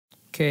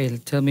Okay,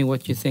 tell me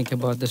what you think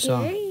about the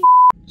song. Okay.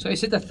 So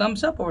is it a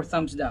thumbs up or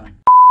thumbs down?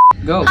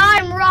 Go.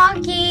 I'm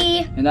Rocky.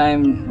 And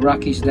I'm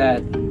Rocky's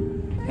dad.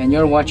 And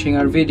you're watching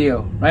our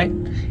video, right?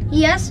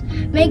 Yes,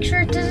 make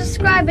sure to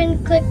subscribe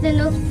and click the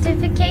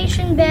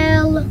notification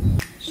bell.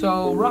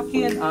 So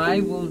Rocky and I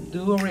will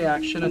do a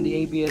reaction on the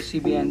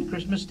abs-cbn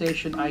Christmas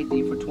Station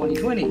ID for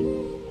 2020.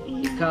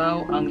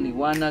 Ikaw ang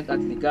liwanag at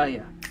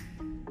ligaya.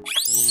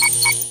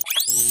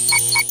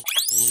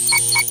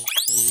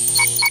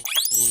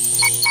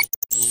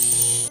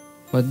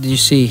 What do you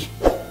see?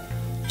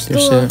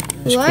 There's a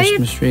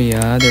Christmas tree.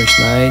 Yeah, there's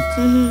light.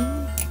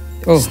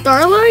 Oh,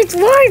 Starlight?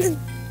 What?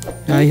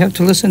 you have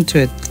to listen to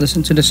it.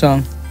 Listen to the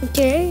song.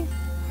 Okay.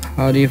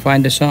 How do you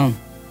find the song?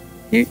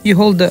 You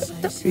hold the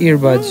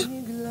earbuds.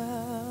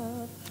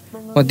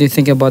 What do you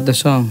think about the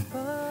song?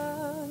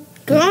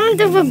 Kind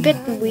of a bit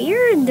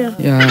weird.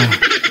 Yeah.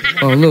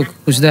 Oh, look.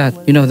 Who's that?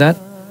 You know that?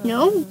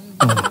 No.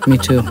 Oh, me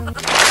too.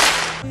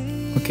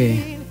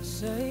 Okay.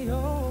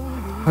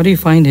 How do you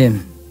find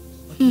him?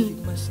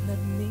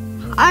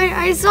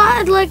 I saw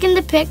it like in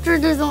the picture.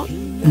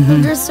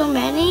 There's so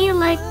many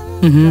like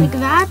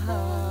that.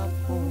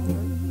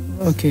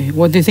 Okay.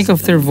 What do you think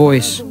of their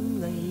voice?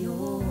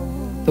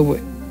 The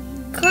way.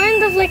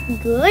 Kind of like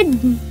good.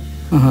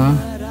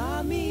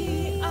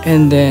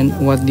 And then,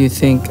 what do you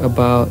think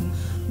about?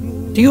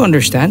 Do you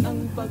understand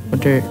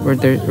what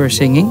they're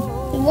singing?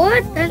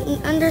 What?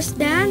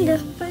 Understand?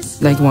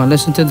 Like one.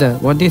 Listen to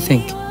that. What do you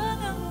think?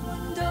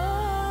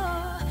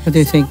 What do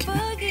you think?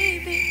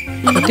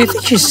 What do you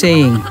think she's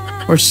saying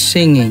or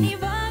singing?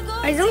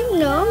 I don't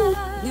know.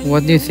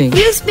 What do you think?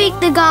 You speak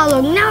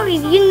Tagalog. Now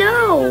you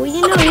know.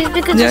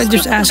 Because Yeah,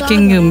 just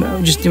asking you.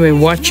 Just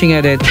watching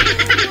at it.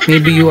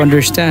 Maybe you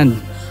understand.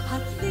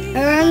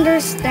 I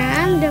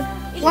understand.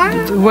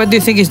 What do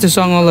you think is the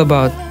song all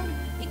about?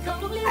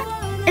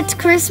 It's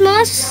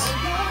Christmas.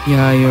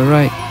 Yeah, you're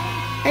right.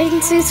 I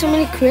can see so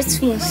many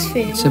Christmas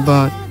things. It's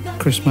about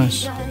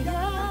Christmas.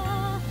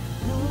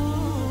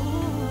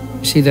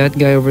 See that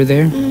guy over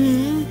there?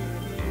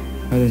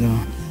 I don't know.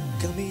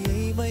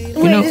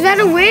 Wait, is that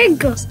a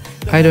wig?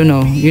 I don't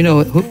know. You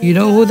know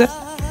who that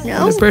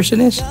No. the person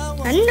is?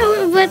 I don't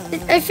know, but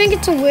I think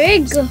it's a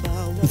wig.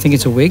 You think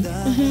it's a wig?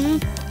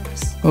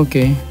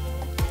 Okay.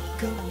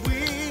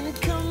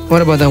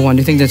 What about that one?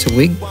 Do you think that's a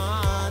wig?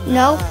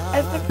 No,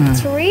 I think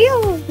it's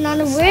real, not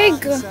a wig.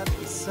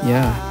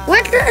 Yeah.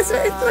 What? It's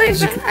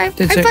like, I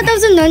that's thought that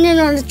was an onion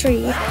on the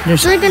tree.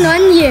 It's like an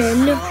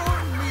onion.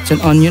 It's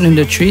an onion in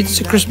the tree. It's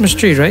a Christmas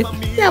tree, right?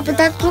 Yeah, but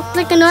that looked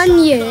like an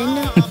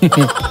onion.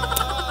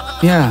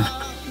 Yeah.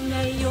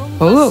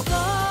 Oh look.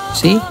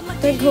 See?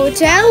 Like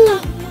hotel.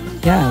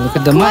 Yeah. Look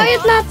at the Why mic.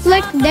 it's not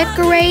like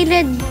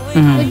decorated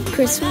with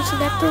Christmas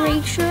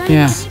decorations?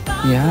 Yeah.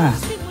 Yeah.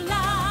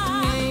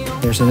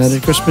 There's another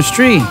Christmas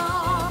tree.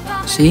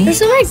 See? There's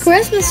so many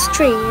Christmas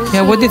trees.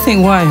 Yeah. What do you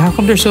think? Why? How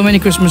come there's so many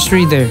Christmas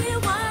trees there?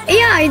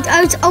 Yeah,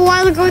 I was, a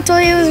while ago I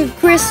told you it was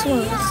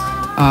Christmas.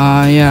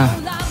 Yeah.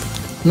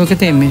 Look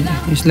at him.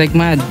 He's like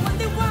mad.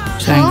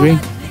 He's angry.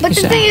 But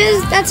the thing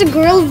is, that's a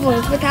girl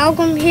voice. But how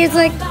come he's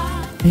like...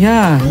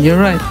 Yeah, you're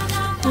right.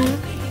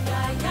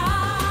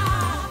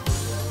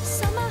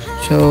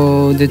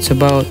 So that's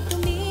about...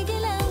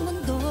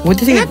 What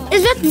do you think?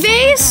 Is that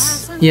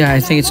vase? Yeah, I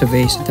think it's a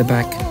vase at the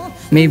back.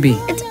 Maybe.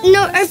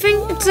 No, I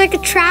think it's like a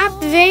trap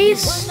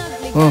vase.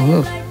 Oh,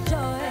 look.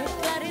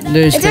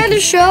 There's It's at a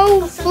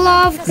show full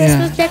of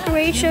Christmas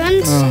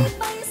decorations. Oh.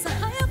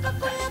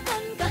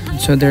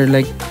 So they're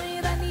like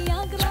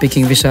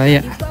speaking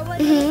Visaya.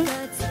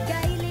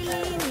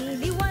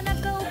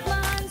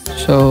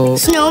 So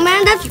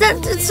Snowman,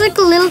 it's like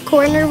a little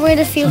corner with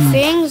a few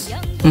things.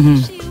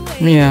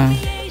 yeah,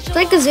 It's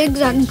like a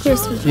zigzag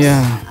Christmas.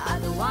 yeah.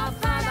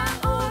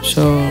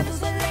 So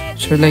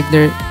like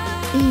they're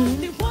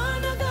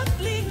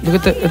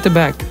look at the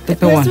back. Look at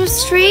the one.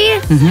 Christmas tree.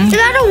 Is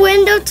that a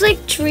window? It's like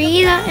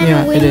tree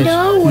and a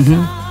window.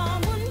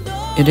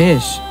 It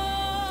is.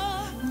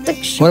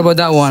 It's like What about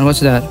that one? What's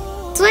that?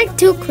 it's like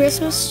two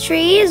Christmas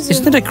trees.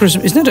 Isn't that a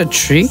Christmas? Isn't that a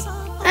tree?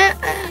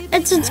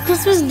 It's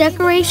Christmas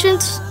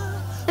decorations.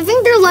 I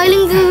think they're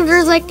lighting.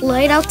 There's like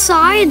light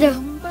outside.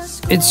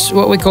 It's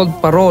what we call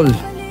parol.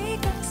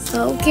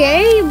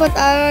 Okay, but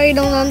I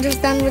don't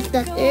understand what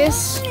that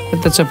is.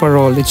 But that's a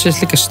parol. It's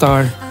just like a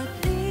star.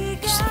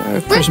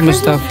 It's, Christmas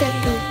stuff.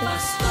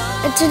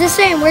 decorations. It's the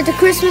same with the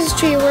Christmas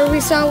tree where we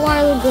saw a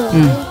while ago.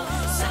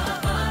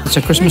 It's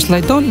a Christmas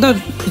light. Don't.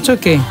 It's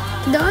okay.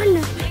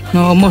 Done.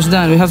 No, almost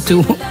done. We have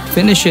to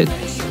finish it.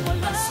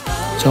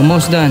 It's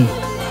almost done.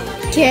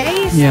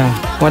 Okay. Yeah.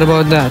 What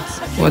about that?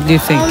 What do you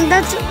think?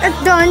 That's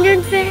the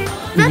onion thing.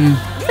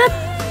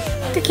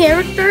 That the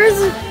characters.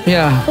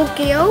 Yeah.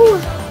 Pokio.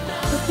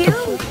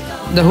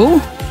 The who?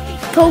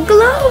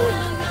 Pokolo.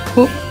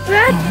 Who?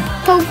 That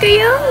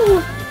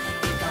Pokio.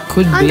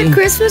 Could On be. the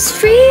Christmas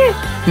tree.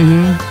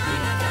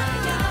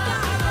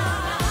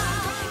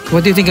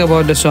 What do you think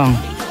about the song?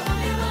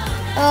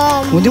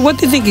 What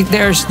do you think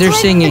they're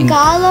singing?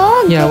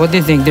 Tagalog. Yeah. What do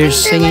you think they're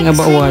singing like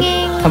about? What?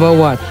 singing- About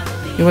what?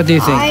 What do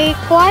you think? I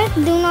quite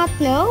do not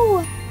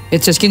know.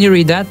 It says, can you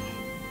read that?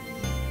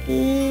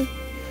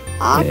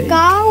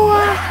 Ikaw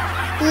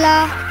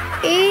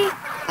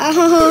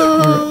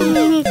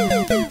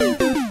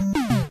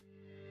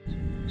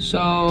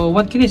So,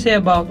 what can you say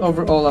about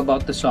overall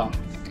about the song?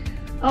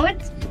 Oh,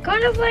 it's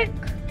kind of like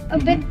a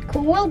bit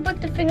cool,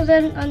 but the thing is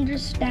I don't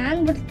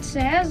understand what it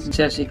says. It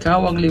says,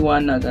 ikaw ang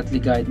liwanag at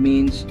ligay. It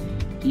means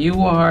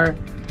you are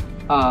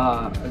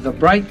the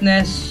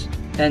brightness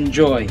and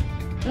joy.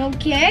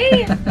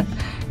 Okay.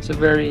 It's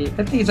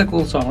I think it's a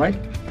cool song, right?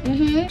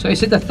 Mm-hmm. So,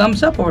 is it a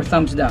thumbs up or a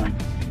thumbs down?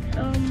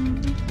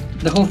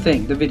 The whole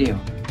thing, the video.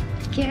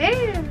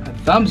 Okay. A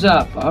thumbs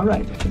up. All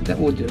right, I think that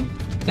will do.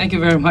 Thank you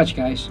very much,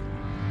 guys.